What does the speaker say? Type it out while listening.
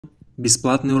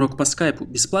Бесплатный урок по скайпу,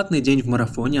 бесплатный день в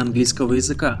марафоне английского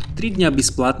языка, 3 дня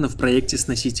бесплатно в проекте с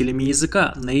носителями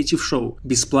языка на Инглиш Шоу,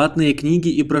 бесплатные книги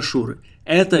и брошюры.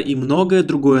 Это и многое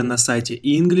другое на сайте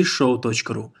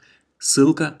inglishshow.ru.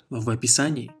 Ссылка в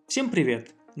описании. Всем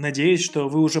привет! Надеюсь, что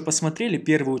вы уже посмотрели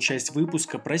первую часть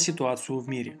выпуска про ситуацию в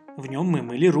мире. В нем мы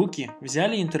мыли руки,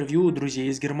 взяли интервью у друзей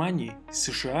из Германии,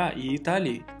 США и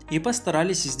Италии и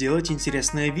постарались сделать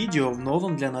интересное видео в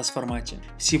новом для нас формате.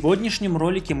 В сегодняшнем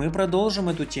ролике мы продолжим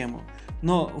эту тему,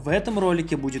 но в этом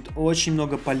ролике будет очень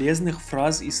много полезных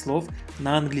фраз и слов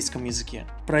на английском языке.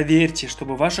 Проверьте,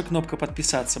 чтобы ваша кнопка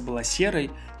подписаться была серой,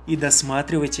 и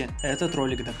досматривайте этот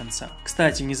ролик до конца.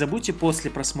 Кстати, не забудьте после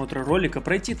просмотра ролика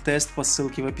пройти тест по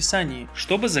ссылке в описании,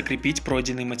 чтобы закрепить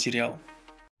пройденный материал.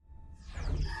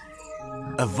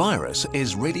 A virus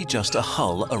is really just a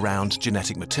hull around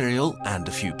genetic material and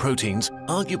a few proteins,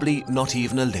 arguably not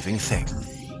even a living thing.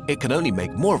 It can only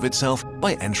make more of itself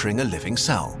by entering a living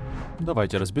cell.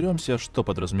 Давайте разберемся, что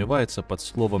подразумевается под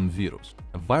словом вирус.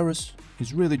 A virus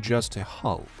is really just a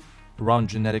hull around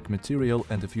genetic material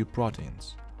and a few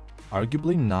proteins,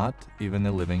 arguably not even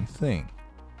a living thing.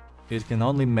 It can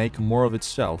only make more of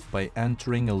itself by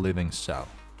entering a living cell.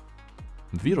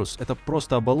 Вирус — это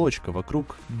просто оболочка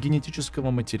вокруг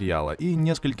генетического материала и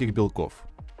нескольких белков.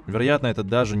 Вероятно, это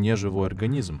даже не живой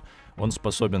организм. Он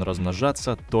способен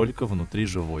размножаться только внутри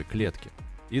живой клетки.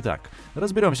 Итак,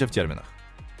 разберемся в терминах.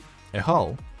 A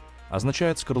hull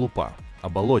означает скорлупа,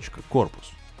 оболочка,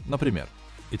 корпус. Например,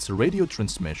 It's a radio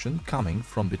transmission coming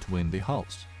from between the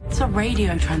hulls. It's a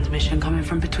radio transmission coming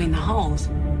from between the hulls.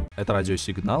 Это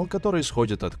радиосигнал, который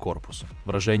исходит от корпуса.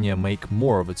 Выражение make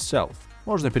more of itself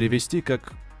можно перевести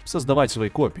как создавать свои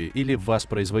копии или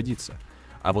воспроизводиться.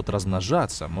 А вот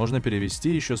размножаться можно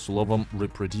перевести еще словом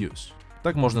reproduce.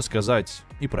 Так можно сказать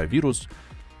и про вирус,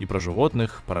 и про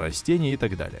животных, про растения и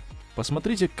так далее.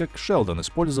 Посмотрите, как Шелдон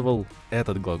использовал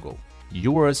этот глагол.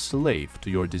 You are a slave to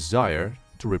your desire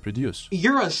to reproduce.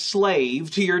 You're a slave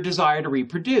to your desire to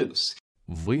reproduce.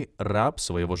 Вы раб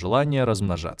своего желания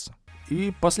размножаться.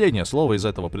 И последнее слово из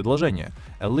этого предложения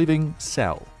 – a living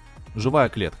cell – живая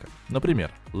клетка.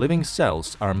 Например, living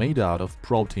cells are made out of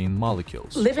protein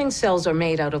molecules. Living cells are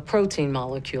made out of protein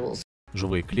molecules.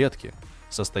 Живые клетки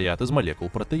состоят из молекул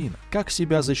протеина. Как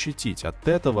себя защитить от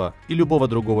этого и любого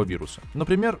другого вируса?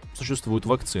 Например, существуют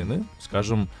вакцины,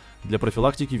 скажем, для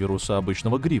профилактики вируса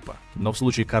обычного гриппа. Но в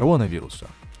случае коронавируса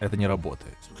это не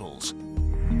работает.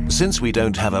 Since we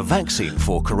don't have a vaccine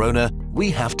for corona,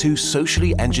 we have to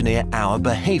socially engineer our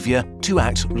behavior to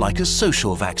act like a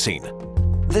social vaccine.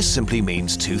 This simply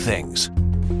means two things: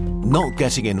 not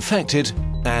getting infected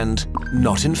and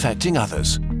not infecting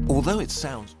others. Although it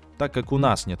sounds... Так как у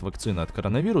нас нет вакцины от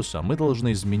коронавируса, мы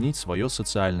должны изменить свое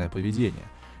социальное поведение,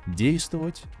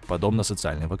 действовать подобно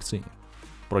социальной вакцине.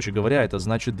 Проще говоря, это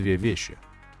значит две вещи.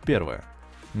 Первое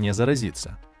 – не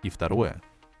заразиться. И второе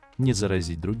 – не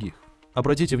заразить других.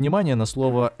 Обратите внимание на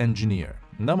слово engineer.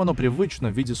 Нам оно привычно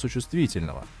в виде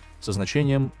существительного, со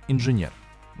значением инженер.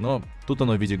 Но тут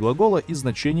оно в виде глагола, и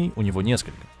значений у него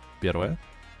несколько. Первое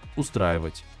 –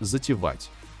 устраивать, затевать,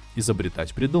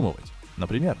 изобретать, придумывать.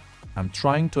 Например, I'm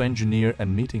trying to engineer a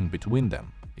meeting between them.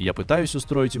 Я пытаюсь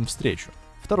устроить им встречу.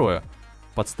 Второе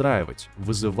 – подстраивать,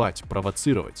 вызывать,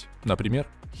 провоцировать. Например,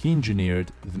 He engineered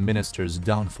the minister's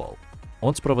downfall.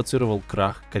 Он спровоцировал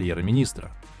крах карьеры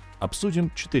министра. Обсудим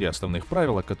 4 основных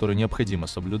правила, которые необходимо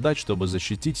соблюдать, чтобы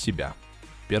защитить себя.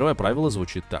 Первое правило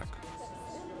звучит так.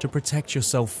 To protect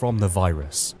yourself from the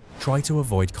virus, try to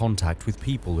avoid contact with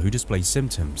people who display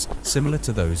symptoms similar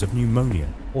to those of pneumonia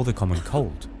or the common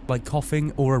cold, like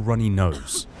coughing or a runny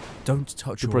nose. Don't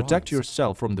touch To your protect eyes.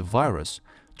 yourself from the virus,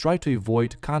 try to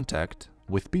avoid contact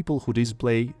with people who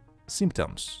display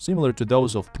symptoms similar to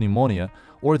those of pneumonia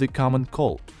or the common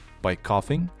cold, by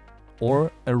coughing or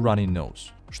a runny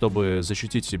nose. Чтобы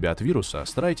защитить себя от вируса,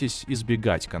 старайтесь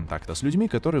избегать контакта с людьми,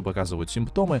 которые показывают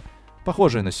симптомы,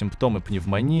 похожие на симптомы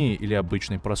пневмонии или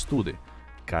обычной простуды,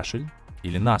 кашель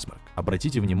или насморк.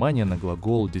 Обратите внимание на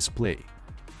глагол display.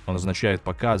 Он означает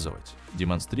показывать,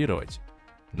 демонстрировать.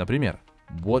 Например,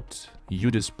 What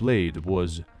you displayed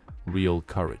was real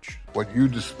courage. What you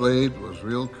displayed was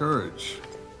real courage.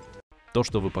 То,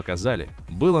 что вы показали,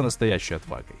 было настоящей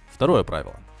отвагой. Второе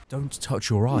правило. Don't touch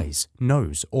your eyes,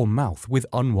 nose or mouth with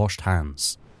unwashed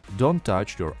hands. Don't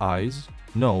touch your eyes,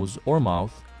 nose or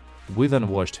mouth with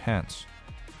unwashed hands.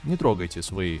 Не трогайте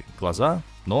свои глаза,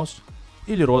 нос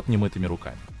или рот немытыми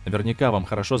руками. Наверняка вам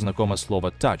хорошо знакомо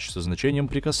слово touch со значением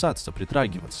прикасаться,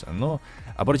 притрагиваться, но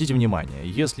обратите внимание,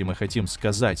 если мы хотим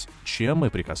сказать, чем мы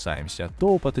прикасаемся, то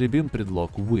употребим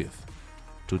предлог with.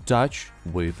 To touch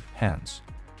with hands.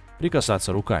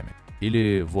 Прикасаться руками.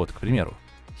 Или вот, к примеру,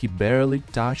 he barely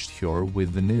touched her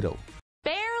with the needle.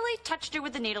 Barely touched her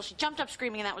with the needle. She jumped up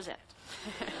screaming, and that was it.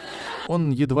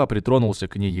 Он едва притронулся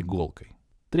к ней иголкой.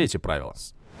 Третье правило.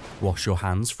 Wash your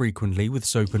hands frequently with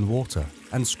soap and water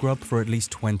and scrub for at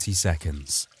least 20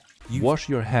 seconds. Wash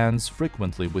your hands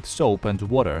frequently with soap and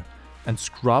water and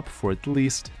scrub for at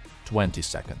least 20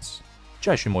 seconds.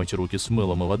 Чаще мойте руки с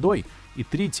мылом и водой и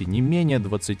трите не менее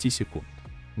 20 секунд.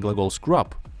 Глагол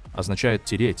scrub означает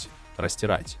тереть,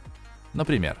 растирать.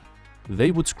 Например,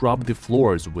 they would scrub the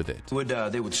floors with it.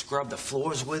 They would scrub the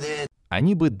floors with it.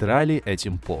 Они бы драли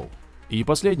этим пол. И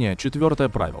последнее, четвертое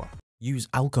правило. Use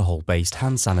alcohol-based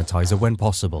hand sanitizer when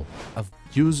possible.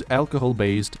 Use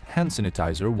alcohol-based hand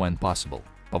sanitizer when possible.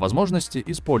 По возможности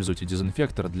используйте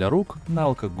дезинфектор для рук на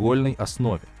алкогольной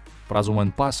основе. Фразу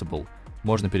when possible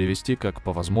можно перевести как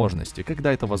по возможности,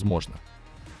 когда это возможно.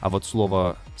 А вот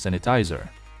слово sanitizer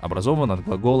образовано от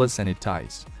глагола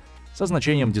sanitize со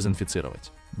значением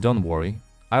дезинфицировать. Don't worry,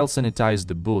 I'll sanitize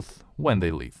the booth when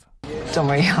they leave. Don't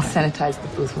worry, I'll sanitize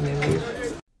the booth when they leave.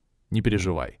 Не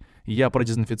переживай, я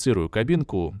продезинфицирую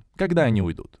кабинку, когда они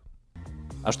уйдут.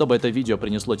 А чтобы это видео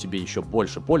принесло тебе еще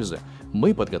больше пользы,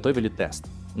 мы подготовили тест.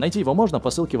 Найти его можно по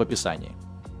ссылке в описании.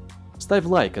 Ставь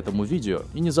лайк этому видео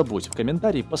и не забудь в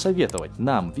комментарии посоветовать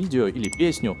нам видео или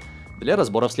песню для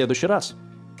разбора в следующий раз.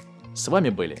 С вами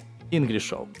были Инглиш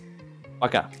Шоу.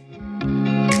 Пока!